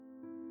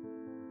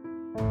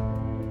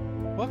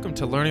Welcome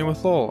to Learning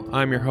with Lowell.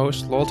 I'm your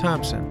host, Lowell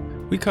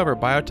Thompson. We cover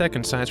biotech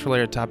and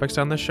science-related topics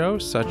on the show,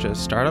 such as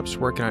startups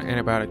working on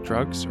antibiotic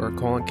drugs or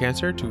colon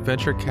cancer, to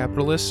venture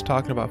capitalists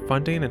talking about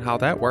funding and how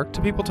that worked,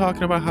 to people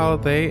talking about how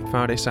they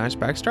found a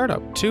science-backed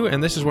startup. To,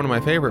 and this is one of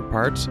my favorite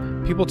parts,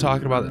 people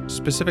talking about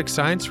specific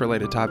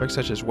science-related topics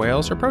such as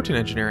whales or protein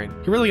engineering.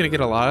 You're really going to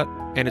get a lot,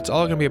 and it's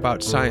all going to be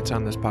about science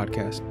on this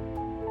podcast.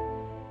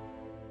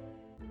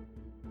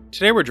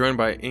 Today we're joined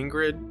by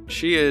Ingrid.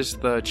 She is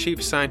the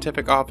Chief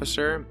Scientific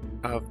Officer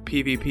of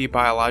PVP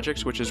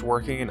Biologics, which is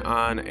working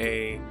on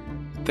a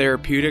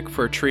therapeutic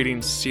for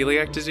treating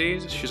celiac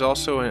disease. She's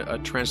also a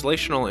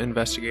translational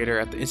investigator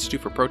at the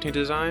Institute for Protein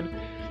Design.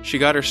 She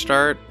got her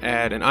start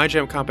at an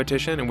iGEM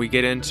competition, and we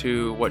get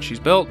into what she's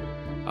built,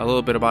 a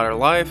little bit about her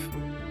life,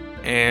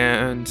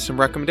 and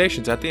some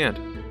recommendations at the end.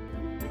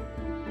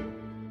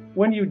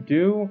 When you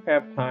do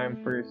have time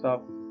for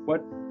yourself,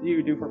 what do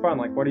you do for fun?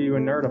 Like, what are you a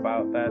nerd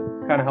about that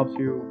kind of helps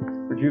you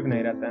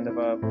rejuvenate at the end of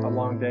a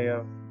long day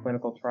of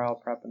clinical trial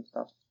prep and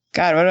stuff?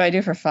 God, what do I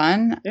do for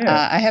fun?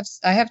 Yeah.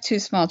 I have two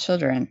small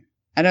children.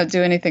 I don't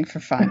do anything for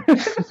fun.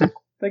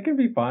 They can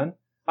be fun.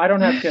 I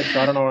don't have kids,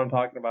 so I don't know what I'm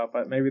talking about,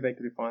 but maybe they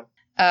could be fun.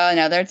 Oh,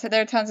 no,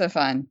 they're tons of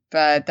fun,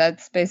 but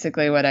that's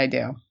basically what I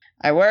do.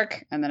 I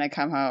work, and then I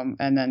come home,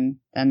 and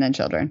then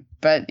children.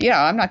 But,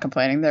 I'm not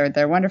complaining.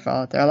 They're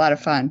wonderful. They're a lot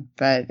of fun,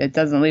 but it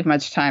doesn't leave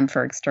much time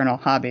for external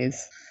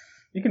hobbies.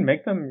 You can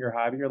make them your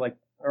hobby,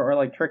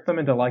 or trick them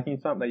into liking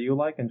something that you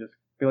like, and just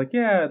be like,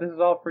 yeah, this is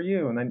all for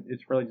you, and then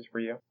it's really just for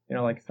you.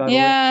 Subtly.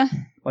 Yeah,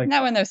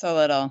 not when they're so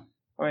little.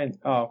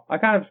 I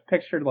kind of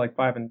pictured 5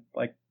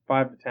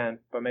 to 10,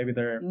 but maybe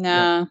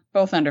they're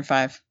both under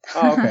 5.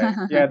 Oh,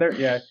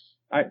 okay.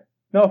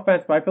 No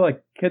offense, but I feel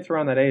like kids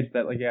around that age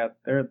that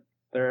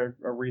they're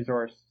a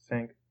resource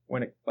sink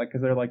when it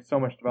because they're so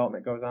much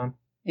development goes on.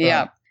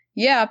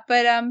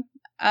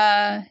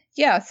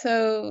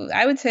 So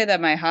I would say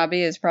that my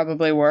hobby is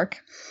probably work,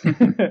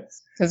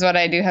 because when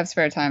I do have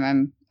spare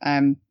time,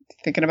 I'm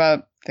thinking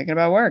about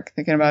work,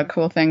 thinking about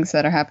cool things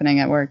that are happening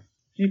at work.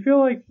 Do you feel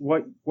like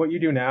what you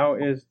do now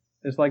is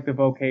like the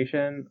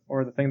vocation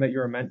or the thing that you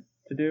were meant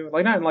to do?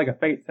 Not in a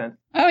fate sense.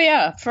 Oh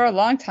yeah, for a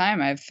long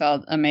time I've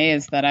felt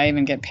amazed that I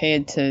even get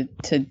paid to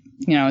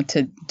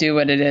do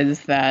what it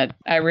is that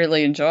I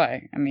really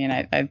enjoy. I mean,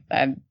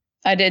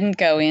 I didn't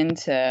go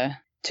into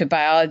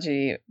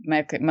biology,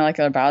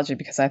 molecular biology,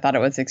 because I thought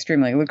it was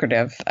extremely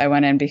lucrative. I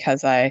went in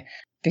because I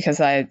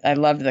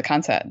loved the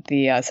concept,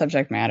 the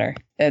subject matter.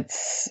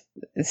 It's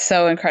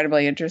so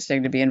incredibly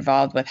interesting to be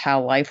involved with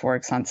how life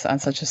works on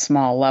such a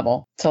small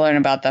level, to learn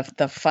about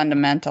the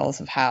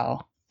fundamentals of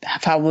how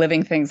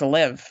living things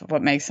live,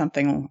 what makes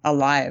something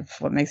alive,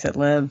 what makes it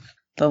live,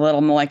 the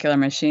little molecular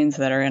machines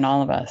that are in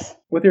all of us.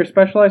 With your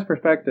specialized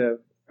perspective,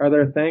 are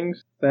there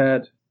things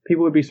that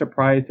people would be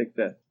surprised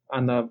exist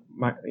on the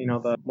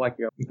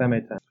molecular, if that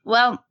made sense?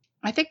 Well,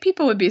 I think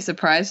people would be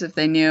surprised if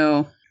they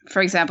knew,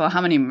 for example, how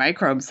many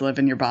microbes live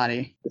in your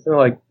body. Isn't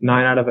it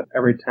 9 out of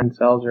every 10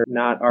 cells are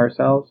not our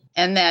cells?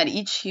 And that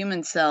each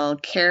human cell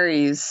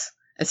carries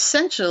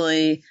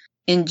essentially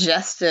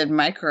ingested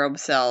microbe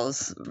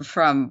cells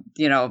from,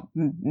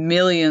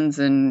 millions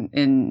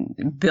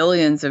and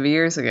billions of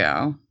years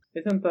ago.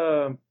 Isn't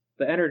the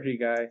energy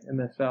guy in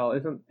the cell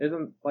isn't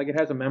it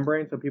has a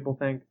membrane, so people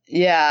think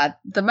the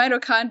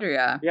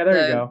mitochondria, you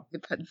go,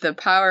 the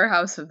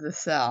powerhouse of the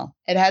cell,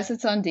 it has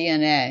its own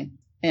DNA,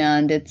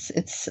 and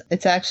it's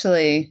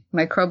actually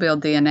microbial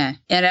DNA,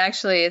 and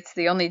actually it's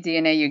the only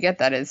DNA you get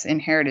that is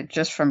inherited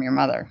just from your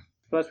mother.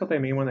 So that's what they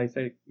mean when they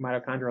say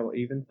mitochondrial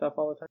even stuff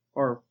all the time?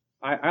 Or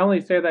I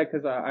only say that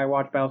because I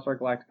watch Battlestar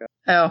Galactica.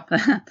 Oh,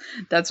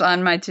 that's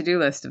on my to-do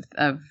list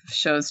of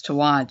shows to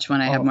watch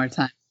when I have more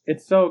time.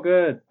 It's so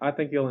good. I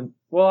think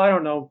well, I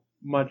don't know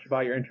much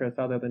about your interests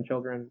other than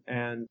children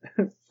and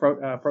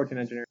protein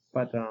engineering,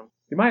 but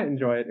you might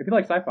enjoy it. If you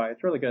like sci-fi,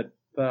 it's really good.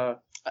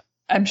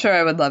 I'm sure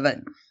I would love it.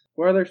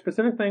 Were there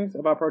specific things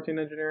about protein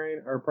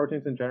engineering or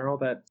proteins in general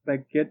that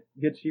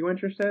gets you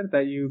interested,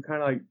 that you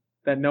kind of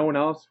that no one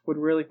else would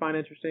really find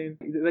interesting?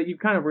 That you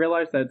kind of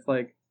realize that it's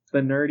the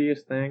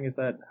nerdiest thing? Is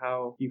that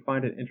how you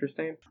find it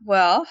interesting?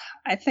 Well,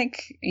 I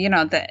think,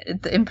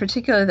 in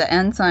particular, the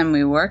enzyme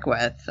we work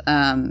with,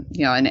 an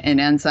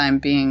enzyme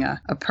being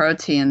a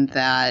protein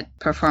that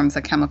performs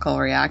a chemical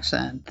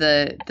reaction,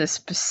 the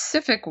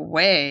specific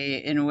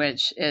way in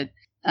which it,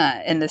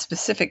 in the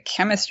specific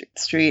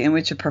chemistry in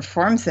which it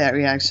performs that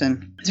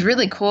reaction is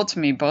really cool to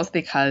me, both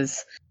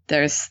because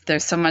there's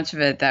so much of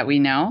it that we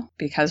know,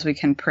 because we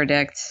can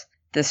predict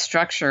the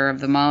structure of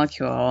the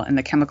molecule and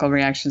the chemical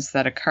reactions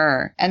that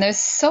occur. And there's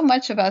so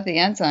much about the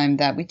enzyme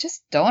that we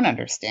just don't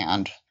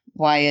understand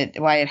why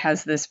it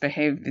has this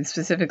behavior,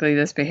 specifically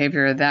this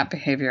behavior or that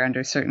behavior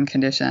under certain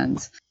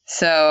conditions.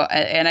 So,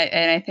 and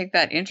I think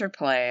that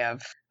interplay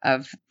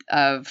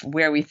of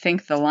where we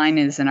think the line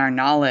is in our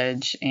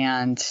knowledge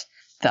and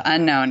the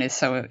unknown is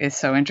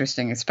so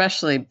interesting,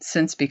 especially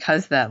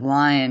because that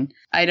line,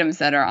 items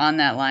that are on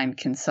that line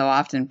can so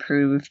often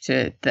prove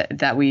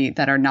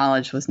that our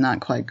knowledge was not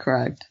quite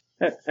correct.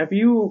 Have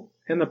you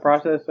in the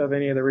process of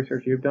any of the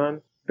research you've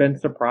done, been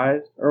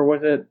surprised? Or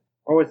was it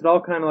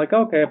all kind of like,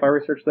 okay, if I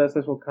research this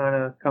will kind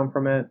of come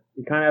from it?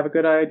 You kind of have a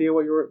good idea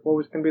what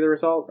was going to be the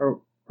result?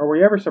 Or were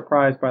you ever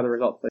surprised by the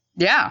results?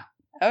 Yeah.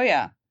 Oh,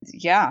 yeah.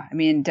 Yeah. I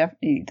mean,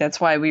 definitely. That's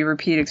why we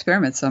repeat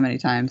experiments so many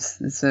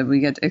times. So we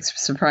get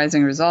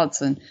surprising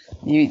results, and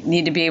you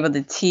need to be able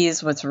to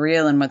tease what's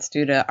real and what's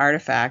due to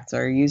artifacts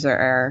or user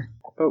error.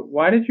 But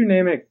why did you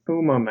name it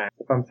KumaMax,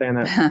 if I'm saying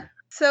that?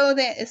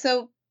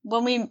 So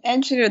when we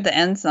engineered the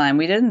enzyme,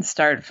 we didn't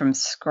start from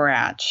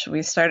scratch.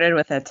 We started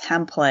with a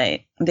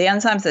template. The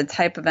enzyme's a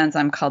type of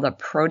enzyme called a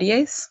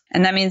protease,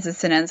 and that means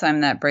it's an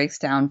enzyme that breaks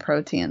down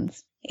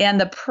proteins.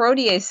 And the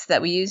protease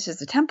that we used as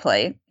a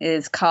template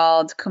is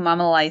called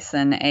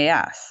coumamolysin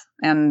AS.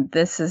 And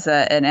this is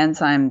an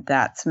enzyme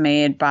that's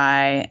made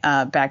by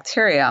a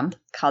bacterium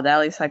called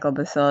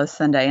Alicyclobacillus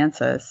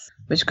sundaensis,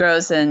 which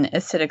grows in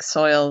acidic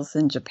soils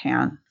in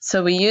Japan.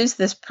 So we used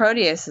this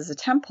protease as a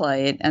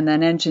template and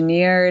then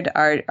engineered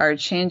our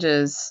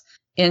changes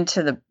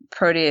into the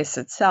protease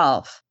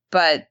itself.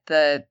 But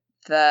the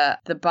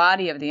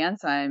body of the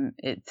enzyme,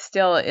 it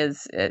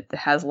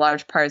has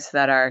large parts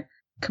that are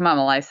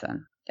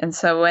coumamolysin. And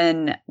so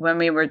when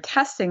we were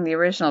testing the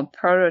original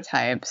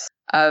prototypes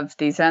of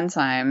this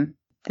enzyme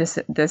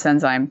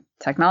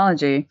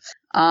technology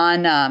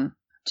on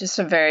just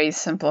a very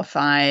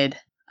simplified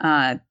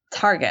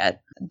target,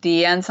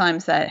 the enzyme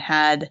that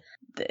had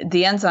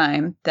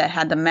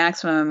the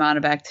maximum amount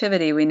of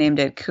activity, we named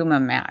it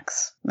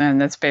KumaMax,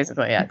 and that's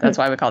basically it. That's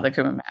why we called it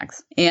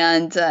KumaMax.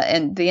 And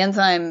the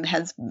enzyme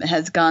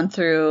has gone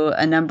through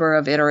a number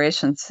of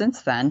iterations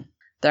since then.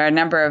 There are a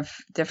number of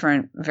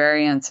different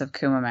variants of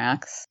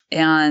KumaMax,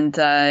 and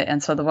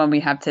so the one we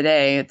have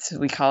today,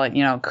 we call it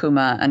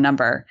Kuma, a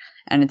number,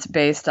 and it's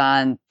based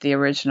on the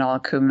original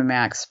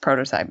KumaMax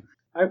prototype.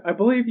 I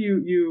believe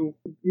you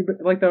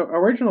like the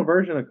original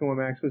version of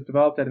KumaMax was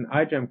developed at an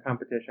iGEM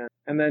competition,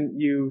 and then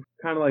you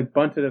kind of like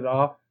bunted it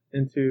off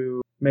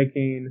into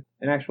making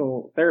an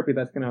actual therapy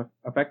that's going to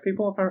affect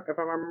people, if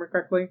I remember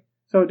correctly.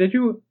 So did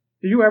you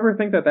ever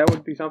think that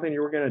would be something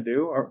you were going to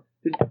do, or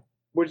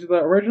was the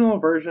original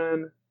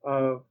version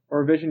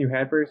or vision you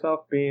had for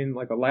yourself being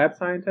like a lab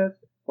scientist,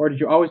 or did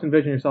you always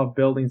envision yourself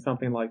building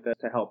something like this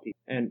to help people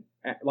and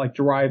like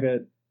drive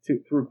it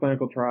through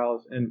clinical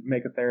trials and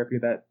make a therapy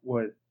that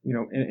would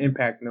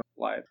impact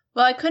lives?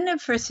 Well, I couldn't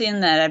have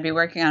foreseen that I'd be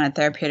working on a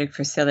therapeutic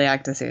for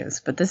celiac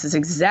disease, but this is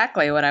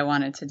exactly what I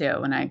wanted to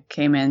do when I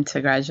came into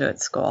graduate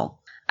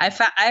school. I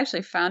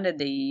actually founded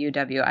the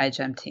UW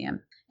iGEM team.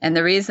 And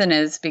the reason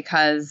is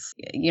because,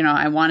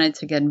 I wanted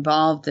to get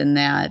involved in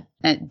that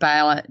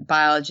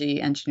biology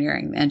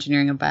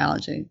engineering of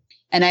biology.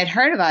 And I'd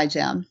heard of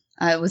iGEM.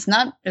 It was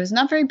not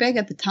very big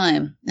at the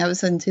time. That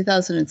was in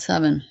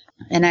 2007.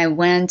 And I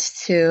went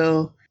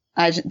to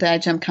the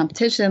iGEM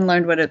competition,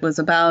 learned what it was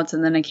about,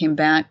 and then I came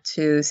back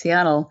to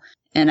Seattle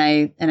and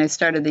I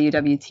started the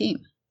UW team,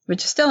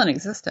 which is still in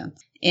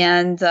existence.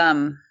 And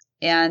then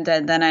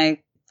I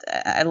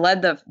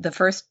led the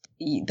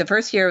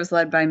first year was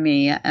led by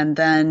me, and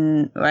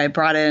then I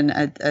brought in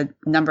a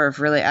number of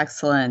really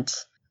excellent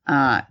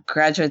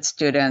graduate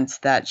students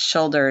that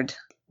shouldered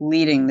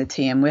leading the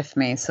team with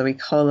me. So we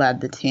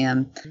co-led the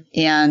team,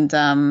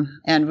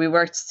 and we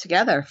worked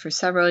together for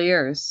several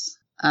years.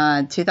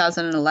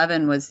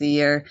 2011 was the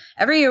year.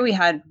 Every year we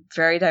had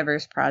very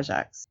diverse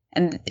projects,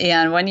 and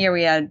one year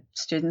we had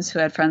students who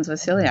had friends with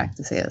celiac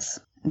disease.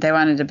 They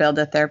wanted to build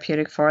a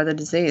therapeutic for the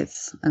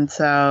disease, and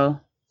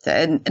so.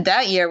 And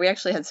that year, we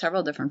actually had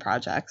several different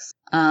projects.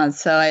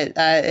 It's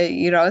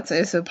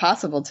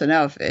impossible to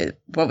know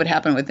what would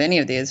happen with any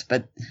of these.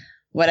 But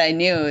what I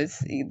knew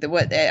is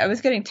I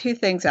was getting two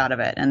things out of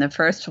it. And the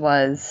first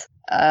was,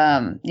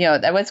 I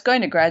was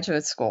going to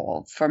graduate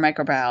school for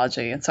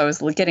microbiology. And so I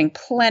was getting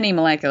plenty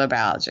molecular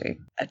biology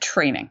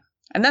training.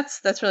 And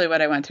that's really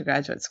what I went to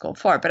graduate school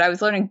for. But I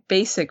was learning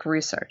basic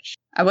research.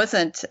 I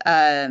wasn't,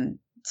 I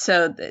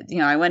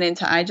went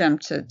into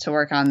iGEM to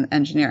work on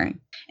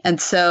engineering. And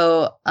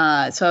so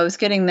I was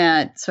getting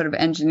that sort of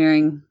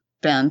engineering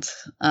bent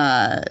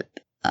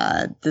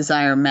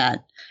desire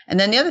met. And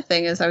then the other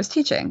thing is I was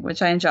teaching,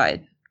 which I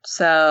enjoyed.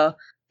 So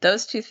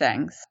those two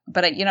things.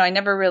 But I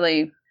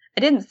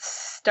didn't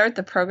start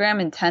the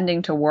program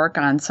intending to work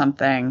on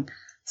something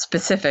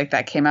specific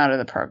that came out of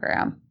the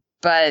program.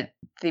 But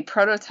the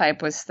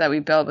prototype that we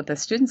built with the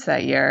students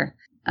that year.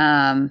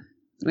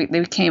 We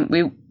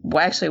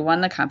actually won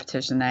the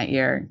competition that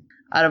year.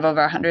 Out of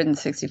over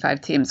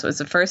 165 teams. It was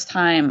the first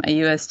time a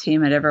U.S.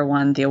 team had ever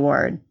won the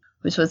award,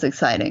 which was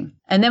exciting.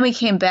 And then we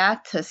came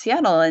back to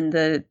Seattle, and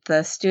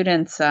the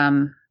students,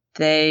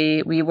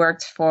 we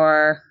worked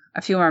for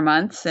a few more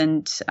months,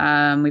 and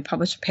we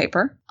published a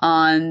paper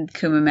on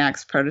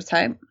KumaMax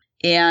prototype.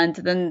 And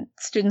then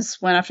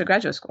students went off to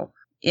graduate school.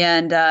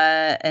 And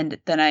then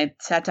I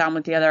sat down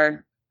with the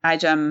other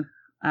iGEM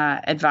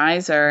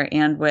advisor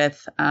and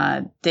with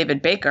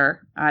David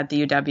Baker at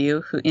the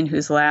UW,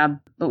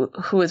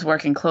 who was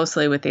working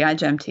closely with the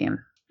iGEM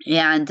team.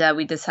 And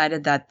we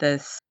decided that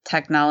this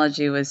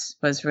technology was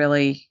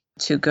really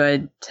too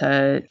good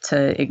to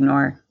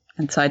ignore.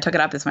 And so I took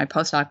it up as my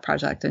postdoc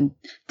project in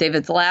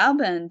David's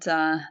lab, and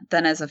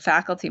then as a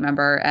faculty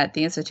member at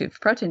the Institute for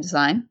Protein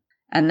Design.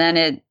 And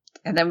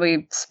then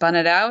we spun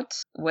it out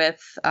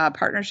with a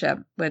partnership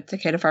with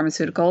Takeda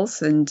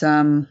Pharmaceuticals,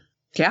 and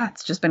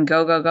it's just been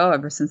go, go, go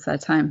ever since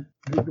that time.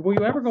 Will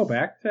you ever go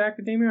back to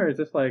academia, or is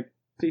this like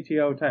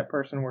CTO type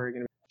person where you're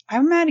going to?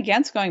 I'm not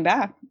against going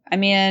back. I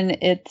mean,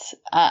 it's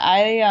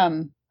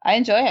I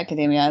enjoy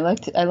academia. I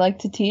like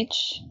to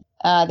teach.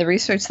 The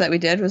research that we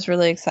did was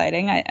really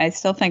exciting. I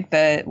still think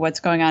that what's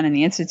going on in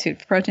the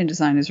Institute for Protein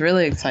Design is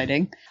really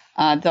exciting,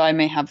 though I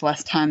may have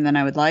less time than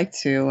I would like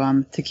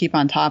to keep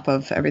on top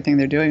of everything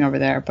they're doing over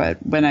there. But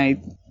when I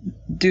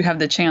do have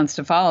the chance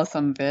to follow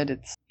some of it,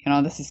 it's,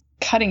 this is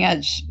cutting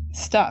edge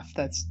stuff.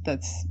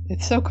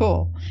 It's so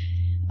cool.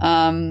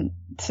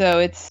 So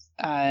it's,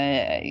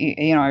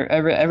 I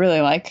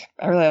really like,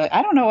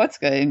 I don't know what's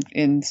good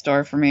in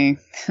store for me.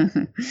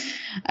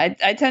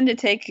 I tend to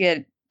take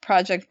it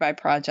project by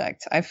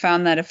project. I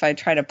found that if I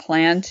try to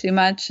plan too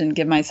much and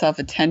give myself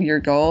a 10-year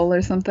goal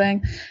or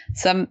something,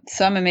 some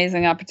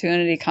amazing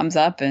opportunity comes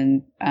up,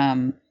 and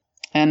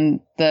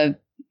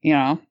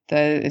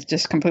it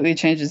just completely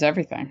changes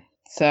everything.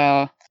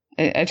 So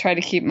I try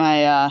to keep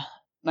my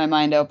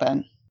mind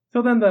open.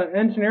 So then the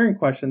engineering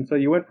question. So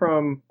you went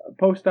from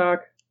postdoc,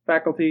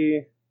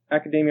 faculty,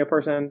 academia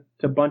person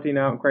to bunting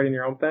out and creating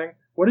your own thing.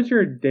 What does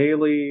your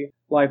daily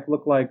life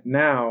look like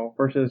now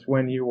versus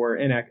when you were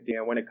in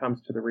academia when it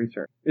comes to the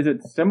research? Is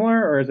it similar,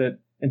 or is it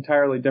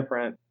entirely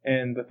different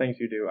in the things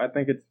you do? I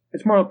think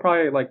it's more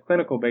probably like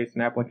clinical based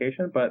in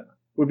application, but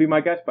would be my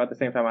guess, but at the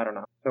same time, I don't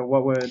know. So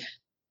what would...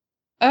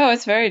 Oh,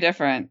 it's very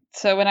different.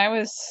 So when I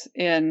was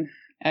in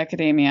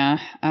academia,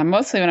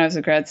 mostly when I was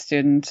a grad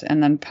student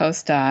and then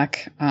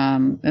postdoc,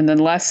 and then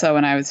less so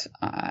when I was,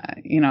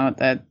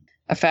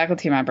 a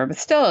faculty member, but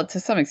still to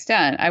some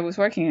extent, I was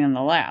working in the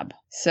lab.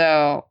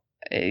 So,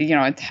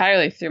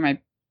 entirely through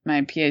my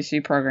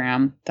PhD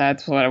program,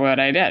 that's what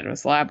I did,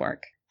 was lab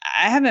work.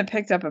 I haven't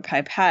picked up a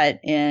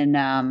pipette in,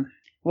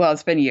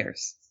 it's been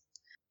years.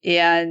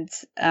 And,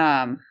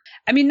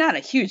 not a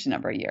huge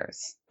number of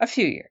years, a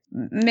few years,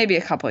 maybe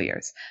a couple of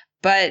years,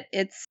 but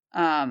it's,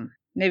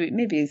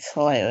 maybe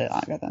slightly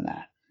longer than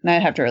that. And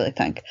I'd have to really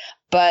think.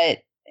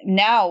 But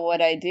now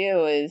what I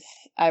do is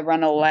I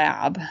run a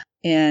lab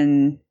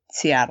in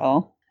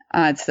Seattle.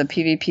 It's the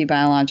PVP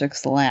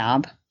Biologics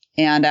Lab.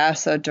 And I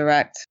also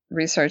direct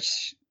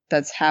research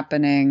that's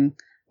happening,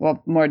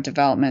 more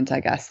development,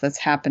 I guess, that's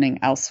happening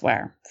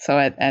elsewhere. So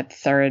at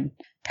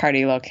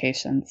third-party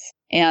locations.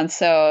 And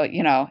so,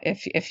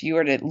 if you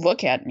were to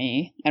look at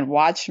me and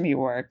watch me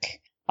work,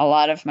 a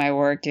lot of my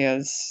work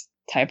is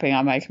typing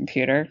on my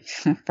computer,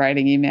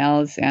 writing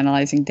emails,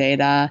 analyzing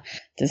data,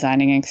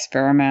 designing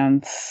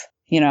experiments,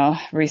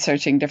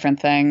 researching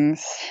different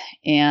things,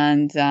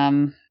 and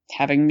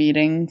having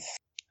meetings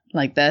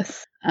like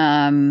this,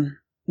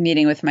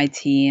 meeting with my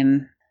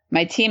team.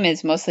 My team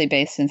is mostly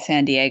based in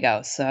San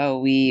Diego, so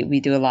we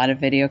do a lot of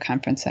video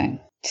conferencing.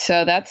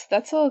 So that's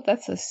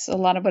a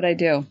lot of what I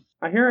do.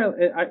 I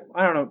hear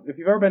I don't know if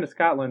you've ever been to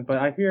Scotland, but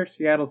I hear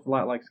Seattle's a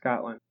lot like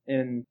Scotland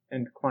in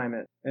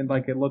climate, and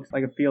like it looks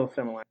like it feels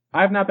similar.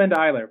 I have not been to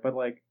either, but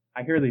like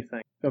I hear these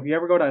things. So if you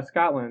ever go to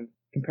Scotland,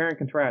 compare and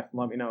contrast, and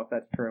let me know if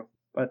that's true.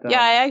 But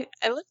I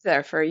lived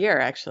there for a year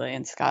actually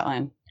in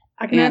Scotland.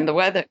 And the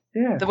weather,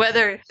 the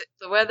weather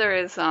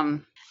is,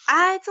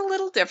 it's a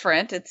little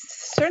different.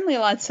 It's certainly a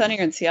lot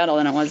sunnier in Seattle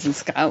than it was in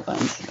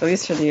Scotland, at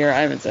least for the year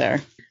I was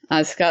there.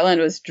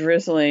 Scotland was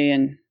drizzly,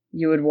 and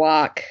you would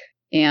walk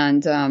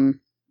and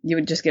you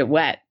would just get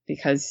wet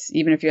because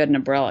even if you had an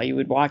umbrella, you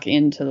would walk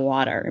into the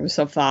water. It was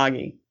so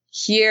foggy.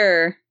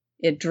 Here,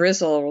 it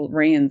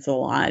rains a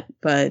lot,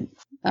 but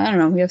I don't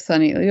know. We have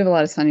a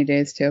lot of sunny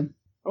days too.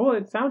 Well,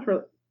 it sounds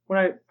really.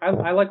 When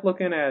I like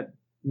looking at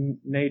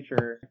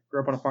nature.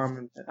 Grew up on a farm,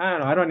 and I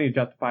don't know. I don't need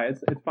to justify it.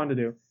 It's fun to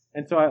do.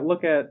 And so I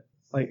look at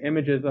like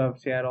images of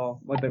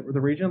Seattle, like the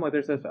region. Like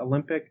there's this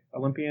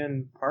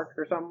Olympian Park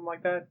or something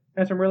like that.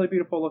 And some really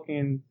beautiful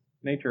looking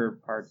nature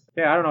parts.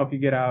 Yeah, I don't know if you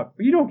get out,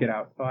 but you don't get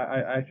out. So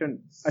I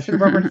shouldn't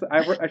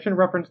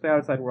reference the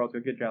outside world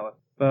to get jealous.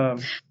 No,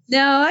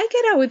 I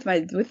get out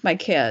with my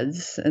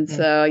kids, and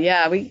so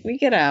yeah, we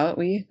get out.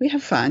 We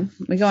have fun.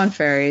 We go on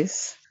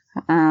ferries.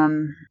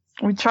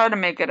 We try to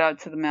make it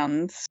out to the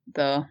mountains,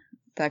 though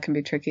that can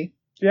be tricky.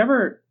 Do you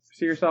ever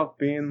see yourself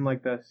being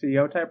like the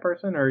CEO type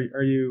person, or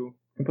are you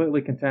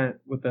completely content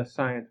with the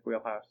science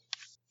wheelhouse?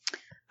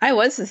 I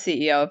was the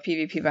CEO of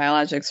PVP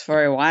Biologics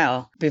for a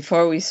while.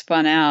 Before we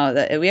spun out,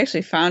 we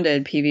actually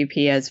founded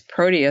PVP as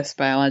Proteus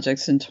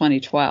Biologics in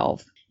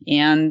 2012.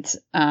 And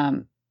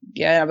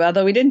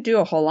although we didn't do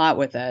a whole lot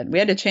with it, we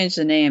had to change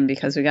the name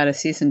because we got a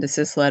cease and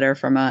desist letter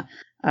from a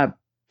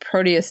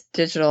Proteus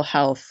Digital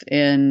Health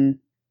in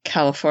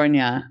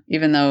California,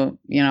 even though,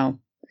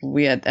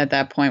 we at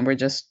that point were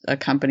just a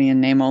company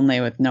in name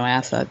only with no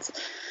assets.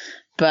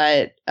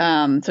 But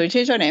so we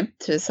changed our name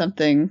to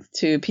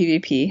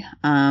PVP.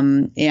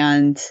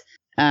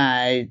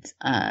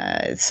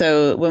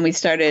 So when we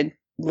started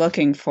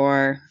looking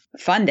for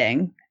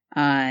funding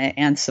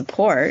and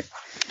support,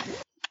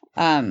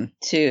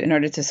 in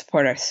order to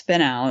support our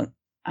spin out.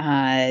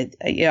 I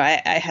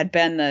had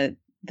been the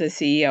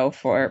CEO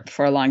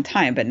for a long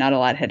time, but not a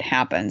lot had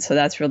happened. So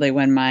that's really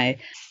when my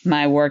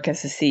work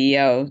as a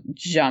CEO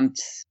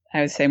jumped,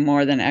 I would say,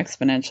 more than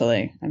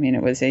exponentially. I mean,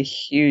 it was a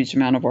huge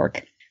amount of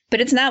work, but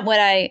it's not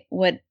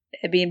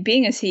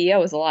being a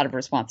CEO is a lot of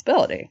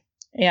responsibility,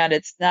 and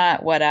it's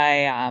not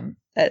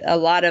a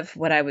lot of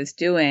what I was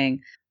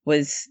doing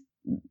was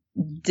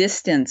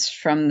distance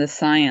from the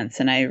science,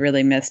 and I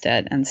really missed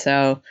it. And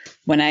so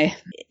when I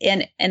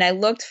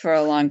looked for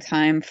a long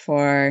time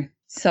for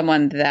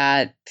someone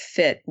that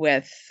fit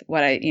with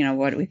what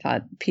we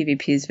thought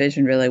PVP's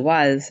vision really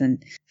was.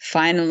 And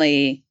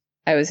finally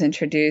I was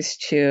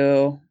introduced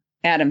to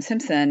Adam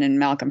Simpson and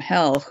Malcolm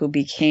Hill, who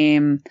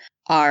became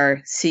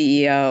our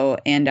CEO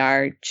and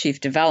our Chief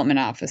Development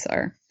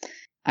Officer,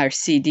 our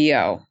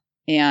CDO.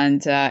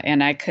 And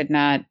I could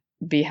not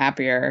be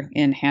happier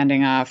in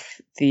handing off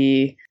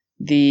the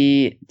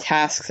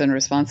tasks and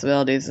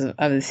responsibilities of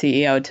the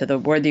CEO to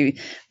the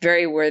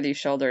very worthy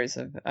shoulders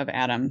of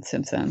Adam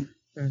Simpson.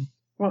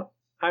 Well,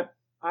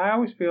 I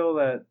always feel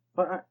that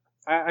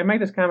I make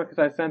this comment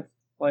because I sense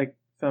like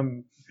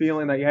some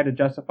feeling that you had to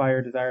justify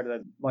your desire to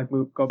like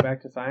go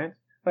back to science.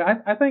 But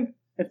I think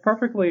it's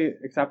perfectly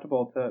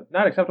acceptable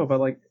not acceptable, but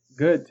like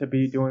good to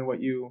be doing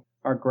what you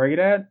are great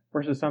at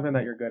versus something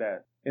that you're good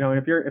at. And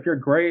if you're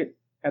great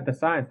at the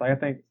science, like I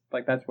think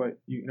like that's what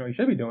you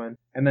should be doing,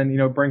 and then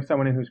bring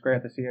someone in who's great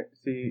at the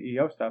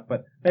CEO stuff.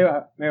 But maybe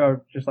I was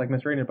just like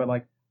misreading it, but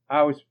like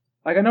I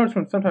notice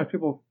when sometimes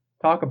people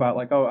talk about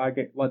like, oh,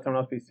 let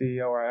someone else be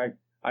CEO, or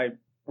I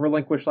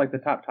relinquish like the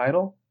top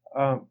title.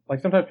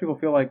 Like sometimes people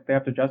feel like they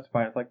have to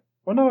justify it. It's like,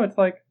 well, no, it's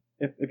like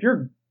if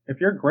you're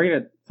great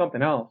at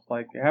something else,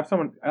 like have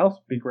someone else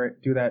be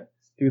great, do that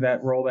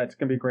role that's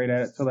gonna be great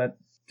at it, so that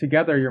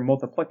together you're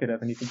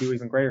multiplicative and you can do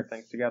even greater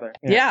things together.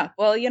 Yeah.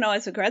 Well,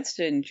 as a grad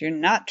student, you're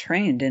not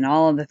trained in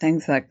all of the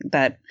things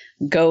that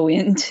go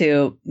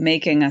into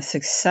making a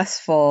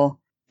successful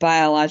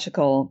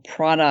biological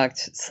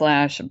product /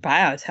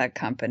 biotech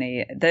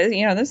company.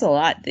 There's a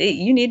lot.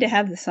 You need to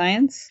have the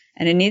science,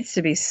 and it needs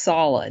to be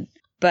solid,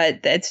 but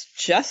it's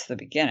just the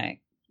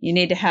beginning. You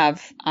need to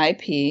have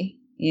IP.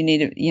 You need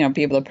to,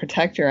 be able to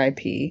protect your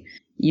IP.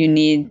 You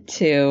need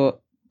to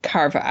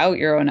carve out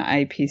your own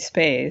IP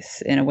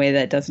space in a way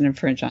that doesn't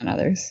infringe on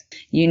others.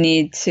 You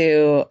need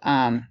to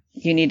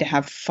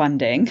have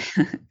funding.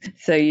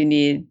 So you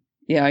need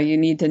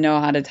to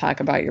know how to talk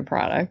about your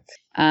product.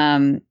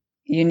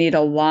 You need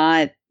a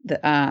lot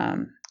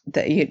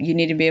that you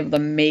need to be able to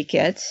make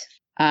it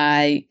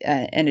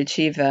and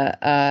achieve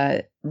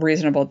a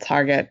reasonable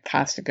target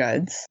cost of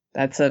goods.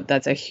 That's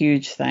a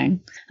huge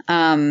thing.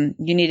 You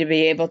need to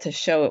be able to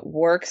show it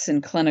works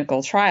in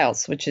clinical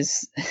trials, which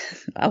is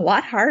a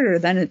lot harder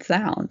than it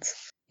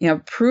sounds.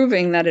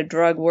 Proving that a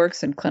drug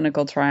works in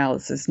clinical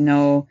trials is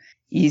no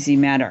easy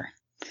matter.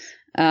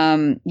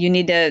 You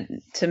need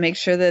to make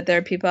sure that there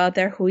are people out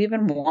there who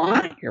even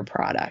want your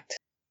product,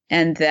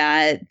 and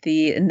that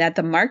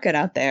the market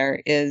out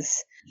there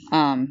is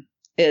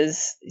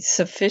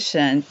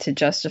sufficient to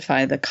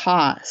justify the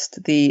cost,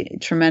 the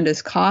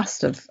tremendous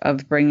cost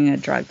of bringing a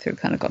drug through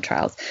clinical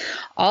trials.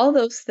 All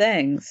those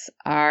things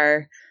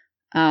are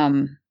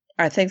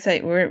things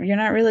that you're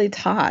not really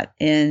taught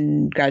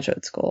in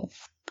graduate school,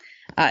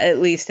 at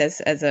least as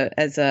a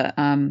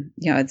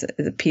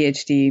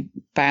PhD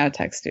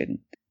biotech student.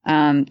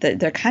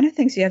 They're kind of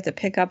things you have to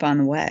pick up on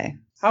the way.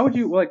 How would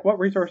you what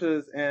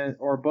resources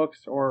or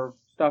books or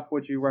stuff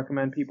would you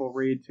recommend people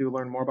read to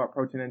learn more about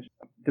protein engineering,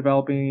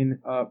 developing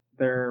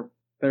their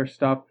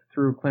stuff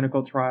through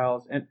clinical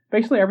trials, and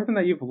basically everything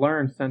that you've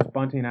learned since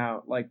bunting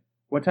out? Like,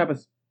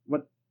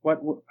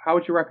 how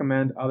would you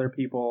recommend other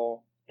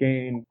people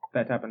gain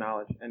that type of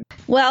knowledge?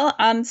 Well,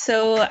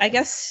 so I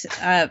guess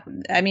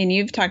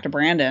you've talked to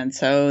Brandon,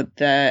 so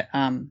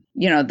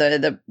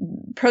the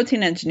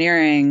protein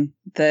engineering,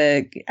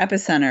 the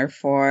epicenter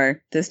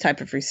for this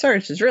type of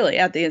research is really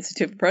at the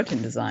Institute for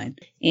Protein Design,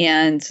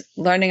 and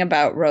learning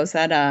about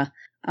Rosetta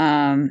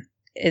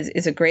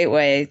is a great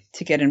way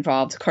to get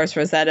involved. Of course,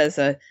 Rosetta is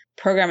a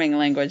programming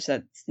language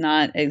that's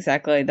not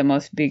exactly the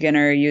most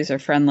beginner user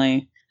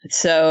friendly.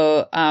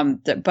 So,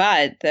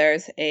 but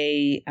there's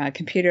a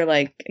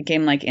computer-like, a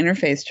game-like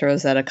interface to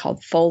Rosetta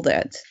called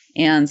Foldit.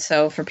 And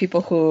so for people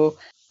who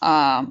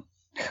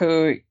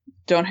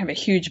don't have a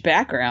huge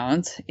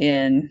background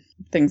in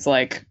things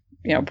like,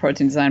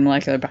 protein design,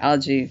 molecular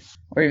biology,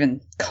 or even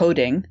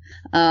coding,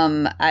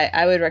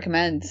 I would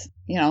recommend,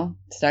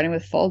 starting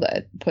with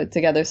Foldit. Put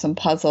together some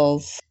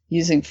puzzles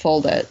using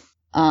Foldit.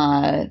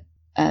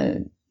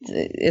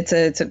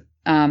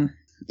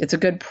 It's a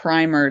good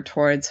primer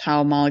towards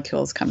how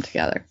molecules come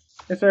together.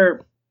 Is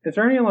there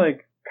any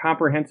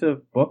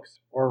comprehensive books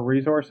or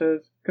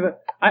resources because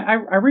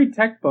I read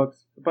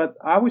textbooks, but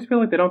I always feel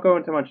like they don't go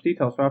into much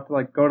detail, so I have to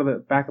like go to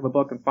the back of the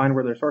book and find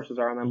where their sources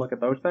are, and then look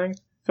at those things.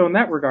 So in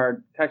that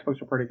regard,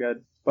 textbooks are pretty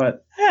good.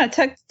 But yeah,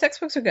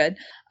 textbooks are good.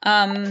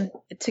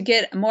 To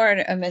get more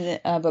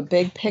of a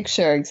big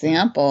picture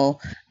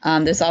example,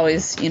 there's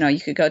always, you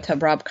could go to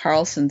Rob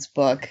Carlson's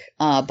book,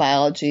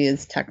 Biology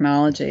is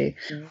Technology,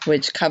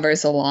 which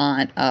covers a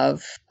lot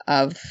of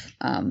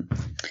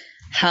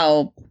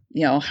how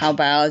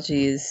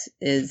biology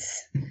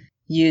is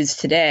used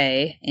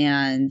today,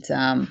 and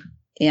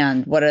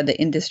what are the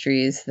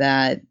industries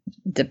that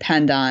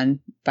depend on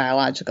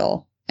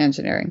biological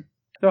engineering.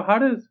 So how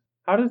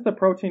does the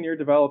protein you're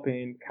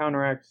developing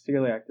counteract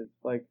celiac disease?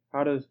 Like,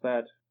 how does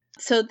that?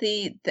 So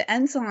the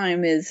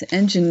enzyme is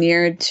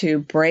engineered to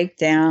break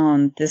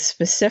down the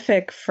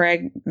specific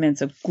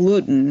fragments of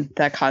gluten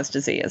that cause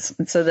disease.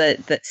 And so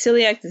that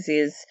celiac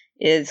disease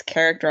is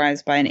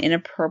characterized by an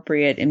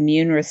inappropriate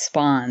immune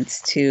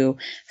response to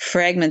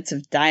fragments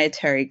of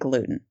dietary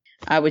gluten,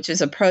 which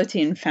is a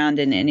protein found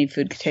in any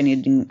food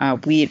containing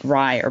wheat,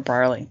 rye, or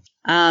barley.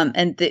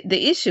 And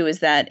the issue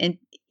is that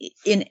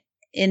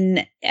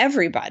in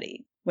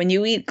everybody, when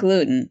you eat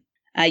gluten,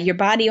 your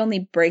body only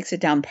breaks it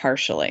down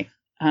partially.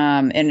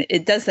 And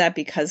it does that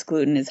because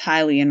gluten is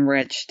highly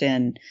enriched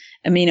in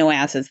amino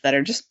acids that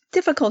are just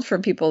difficult for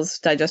people's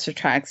digestive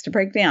tracts to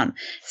break down.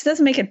 This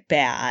doesn't make it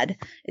bad.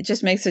 It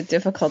just makes it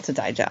difficult to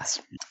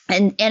digest.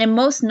 And in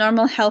most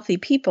normal, healthy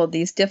people,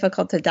 these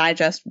difficult to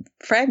digest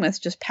fragments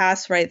just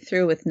pass right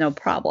through with no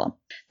problem.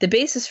 The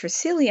basis for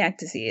celiac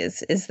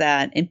disease is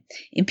that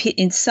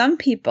in some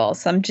people,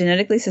 some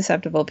genetically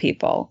susceptible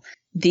people,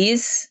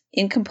 these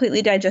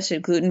incompletely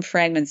digested gluten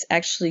fragments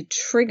actually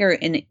trigger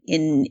an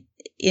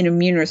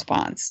immune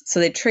response. So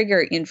they trigger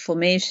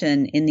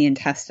inflammation in the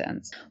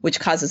intestines, which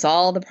causes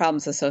all the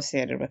problems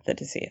associated with the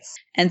disease.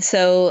 And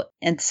so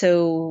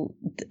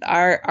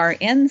our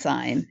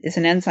enzyme is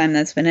an enzyme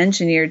that's been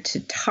engineered to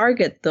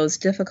target those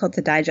difficult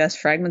to digest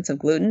fragments of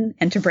gluten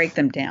and to break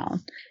them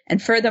down.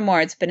 And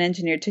furthermore, it's been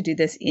engineered to do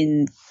this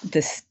in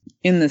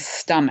the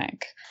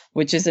stomach,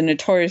 which is a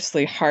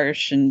notoriously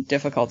harsh and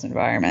difficult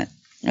environment.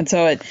 And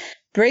so it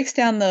breaks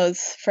down those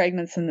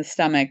fragments in the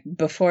stomach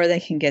before they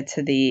can get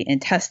to the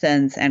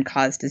intestines and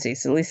cause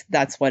disease. At least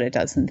that's what it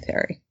does in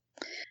theory.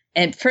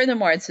 And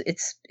furthermore,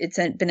 it's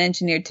been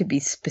engineered to be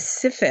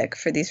specific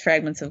for these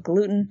fragments of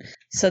gluten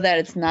so that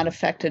it's not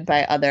affected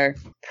by other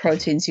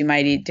proteins you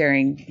might eat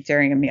during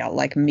a meal,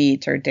 like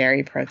meat or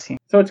dairy protein.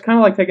 So it's kind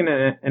of like taking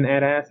an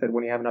antacid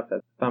when you have an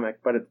upset stomach,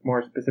 but it's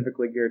more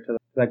specifically geared to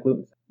that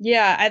gluten.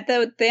 Yeah,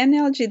 the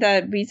analogy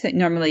that we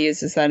normally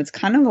use is that it's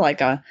kind of like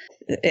a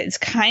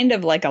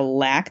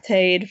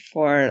lactate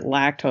for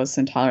lactose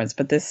intolerance,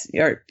 but it's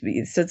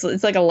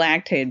like a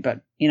lactate,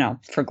 but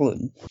for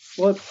gluten.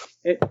 Well,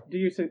 do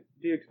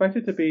you expect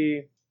it to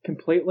be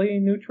completely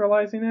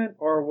neutralizing it,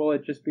 or will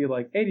it just be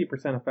like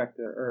 80%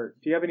 effective? Or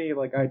do you have any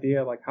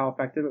idea how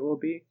effective it will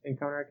be in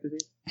counteract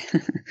disease?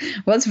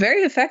 Well, it's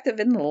very effective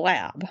in the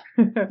lab.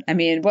 I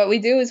mean, what we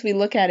do is we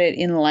look at it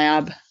in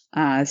lab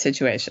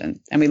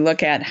situation, and we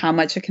look at how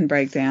much it can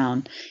break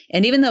down.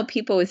 And even though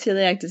people with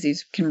celiac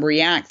disease can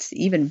react to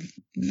even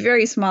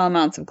very small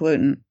amounts of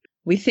gluten,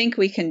 we think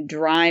we can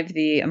drive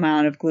the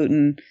amount of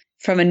gluten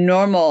from a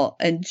normal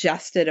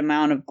ingested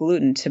amount of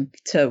gluten to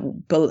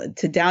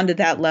down to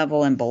that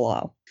level and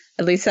below.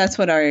 At least that's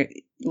what our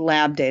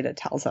lab data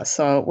tells us.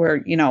 So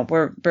we're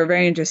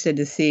very interested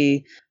to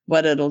see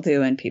what it'll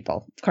do in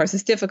people. Of course,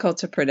 it's difficult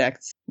to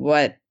predict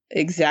what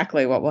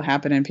will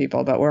happen in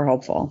people, but we're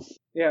hopeful.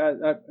 Yeah,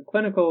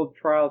 clinical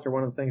trials are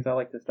one of the things I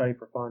like to study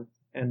for fun,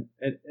 and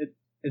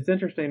it's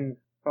interesting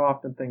how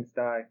often things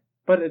die.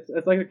 But it's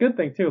like a good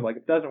thing too. Like,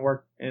 it doesn't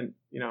work, and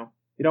you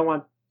don't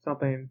want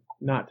something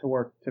not to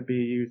work to be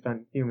used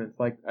on humans.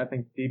 Like, I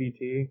think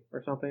DDT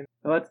or something.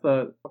 Now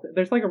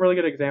there's a really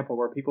good example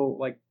where people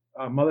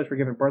mothers were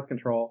given birth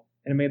control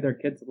and it made their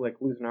kids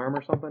lose an arm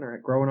or something, or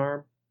grow an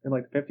arm in the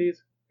 50s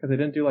because they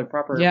didn't do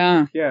proper.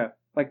 Yeah.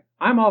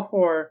 I'm all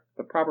for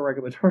the proper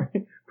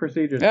regulatory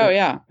procedures. Oh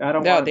yeah, I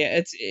don't.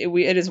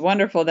 It is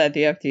wonderful that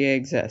the FDA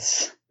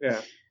exists. Yeah,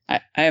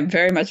 I am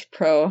very much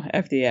pro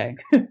FDA.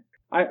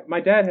 My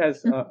dad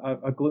has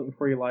a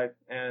gluten-free life,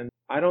 and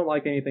I don't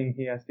like anything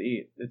he has to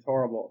eat. It's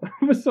horrible.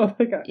 So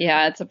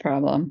yeah, it's a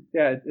problem.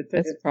 Yeah,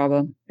 it's a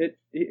problem.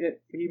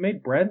 He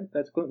made bread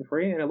that's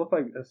gluten-free, and it looked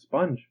like a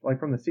sponge,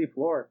 from the sea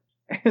floor.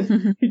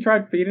 And he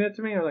tried feeding it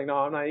to me. I was like, no,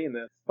 I'm not eating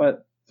this.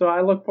 But so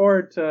I look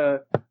forward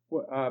to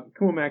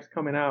Kumax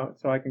coming out,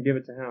 so I can give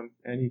it to him,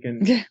 and he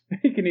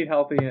can eat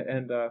healthy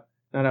and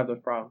not have those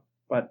problems.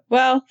 But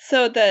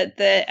so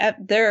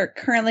there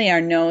currently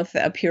are no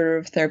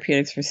approved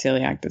therapeutics for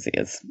celiac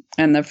disease,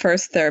 and the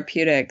first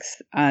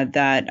therapeutics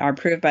that are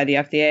approved by the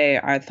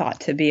FDA are thought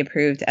to be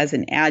approved as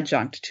an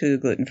adjunct to the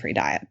gluten-free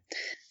diet.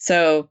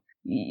 So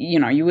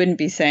you wouldn't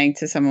be saying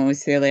to someone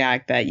with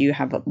celiac that you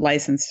have a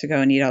license to go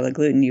and eat all the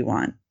gluten you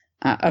want.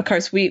 Of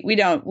course, we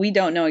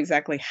don't know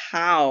exactly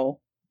how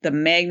the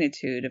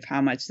magnitude of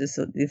how much this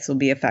will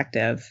be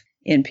effective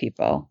in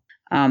people,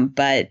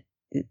 but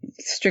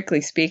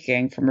strictly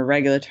speaking, from a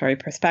regulatory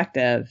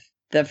perspective,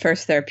 the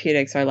first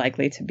therapeutics are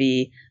likely to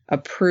be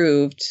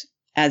approved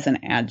as an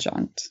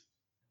adjunct.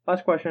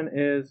 Last question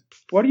is,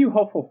 what are you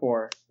hopeful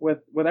for with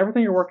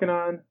everything you're working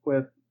on,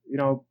 with,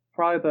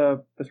 probably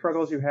the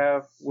struggles you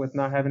have with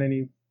not having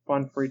any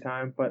fun free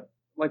time, but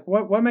like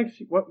what makes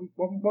you,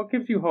 what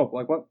gives you hope?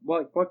 Like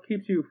what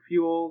keeps you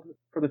fueled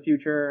for the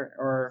future?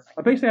 Or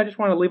basically, I just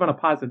want to leave on a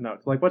positive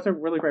note. So like, what's a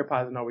really great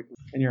positive note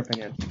in your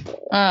opinion?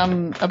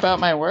 About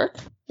my work?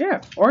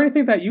 Yeah, or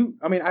anything that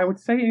I would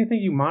say anything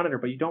you monitor,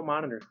 but you don't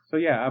monitor. So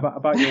yeah,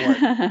 about your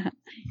work.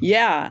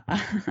 Yeah.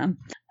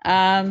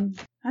 I'm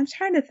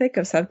trying to think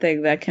of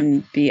something that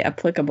can be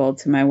applicable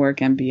to my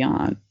work and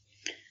beyond.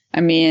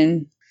 I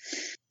mean,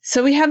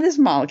 so we have this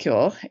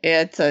molecule.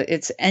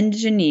 It's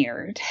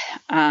engineered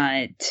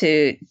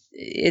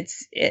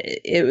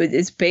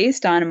it's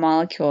based on a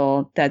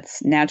molecule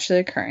that's naturally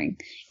occurring.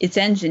 It's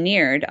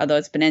engineered, although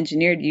it's been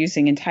engineered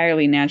using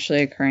entirely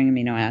naturally occurring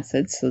amino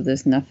acids, so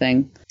there's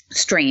nothing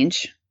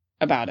strange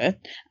about it.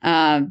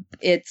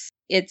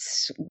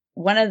 It's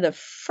one of the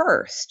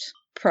first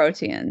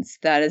proteins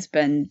that has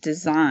been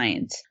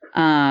designed.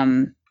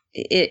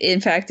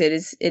 In fact, it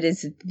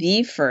is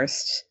the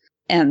first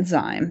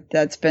enzyme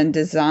that's been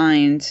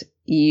designed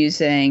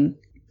using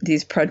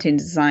these protein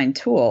design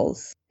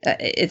tools.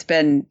 It's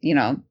been,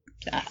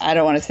 I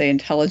don't want to say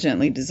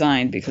intelligently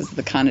designed because of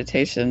the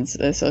connotations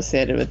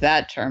associated with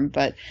that term,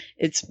 but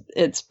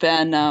it's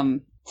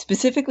been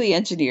specifically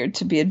engineered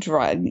to be a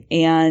drug,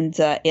 and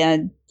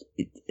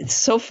it's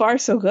so far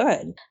so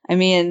good. I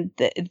mean,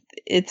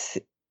 it's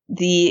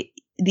the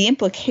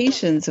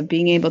implications of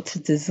being able to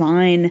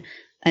design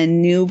a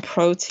new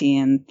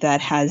protein that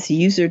has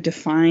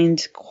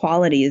user-defined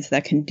qualities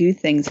that can do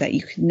things that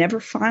you could never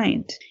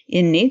find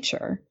in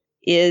nature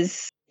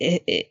is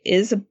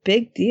a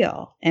big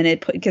deal. And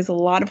it gives a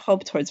lot of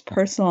hope towards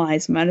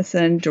personalized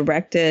medicine,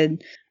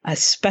 directed,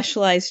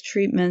 specialized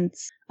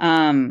treatments.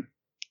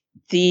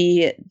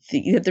 The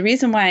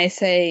reason why I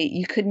say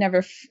you could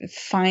never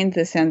find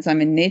this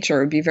enzyme in nature, or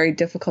would be very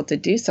difficult to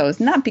do so,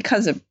 is not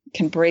because it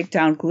can break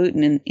down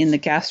gluten in the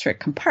gastric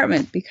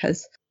compartment,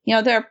 because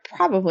there are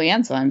probably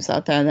enzymes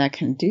out there that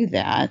can do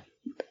that,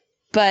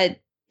 but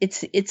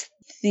it's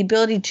the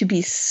ability to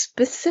be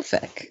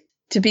specific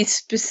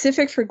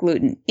for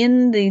gluten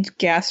in the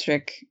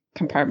gastric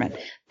compartment.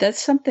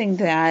 That's something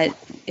that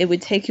it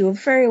would take you a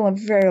very,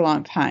 very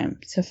long time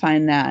to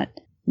find that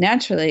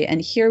naturally.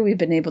 And here we've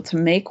been able to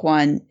make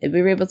one.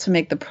 We were able to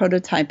make the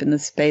prototype in the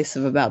space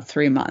of about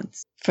 3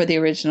 months for the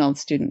original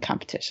student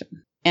competition.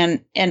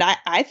 And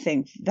I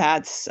think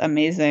that's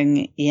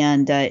amazing,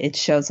 and it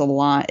shows a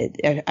lot.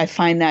 I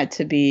find that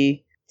to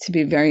be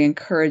very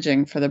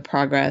encouraging for the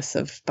progress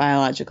of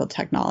biological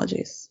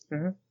technologies.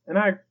 Mm-hmm. And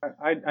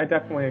I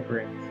definitely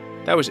agree.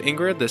 That was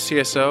Ingrid, the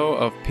CSO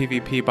of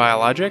PVP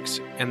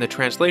Biologics and the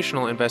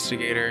translational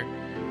investigator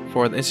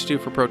for the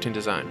Institute for Protein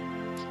Design.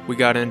 We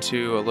got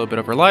into a little bit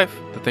of her life,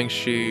 the things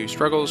she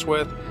struggles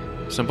with,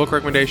 some book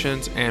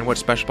recommendations, and what's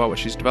special about what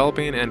she's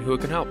developing and who it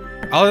can help.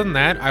 Other than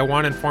that, I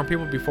want to inform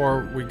people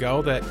before we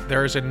go that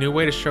there is a new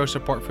way to show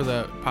support for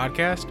the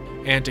podcast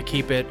and to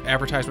keep it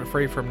advertisement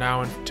free from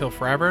now until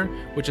forever,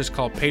 which is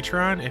called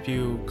Patreon. If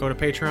you go to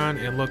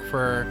Patreon and look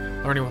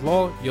for Learning with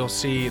Lowell, you'll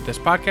see this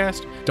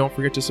podcast. Don't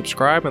forget to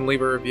subscribe and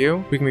leave a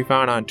review. We can be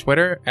found on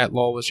Twitter at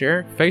Lowell Was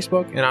Here,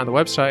 Facebook, and on the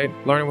website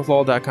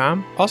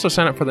learningwithlowell.com. Also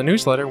sign up for the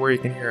newsletter where you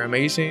can hear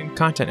amazing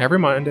content every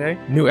Monday,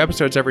 new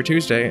episodes every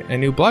Tuesday, and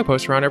new blog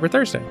posts around every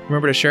Thursday.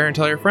 Remember to share and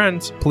tell your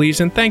friends.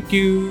 Please and thank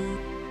you.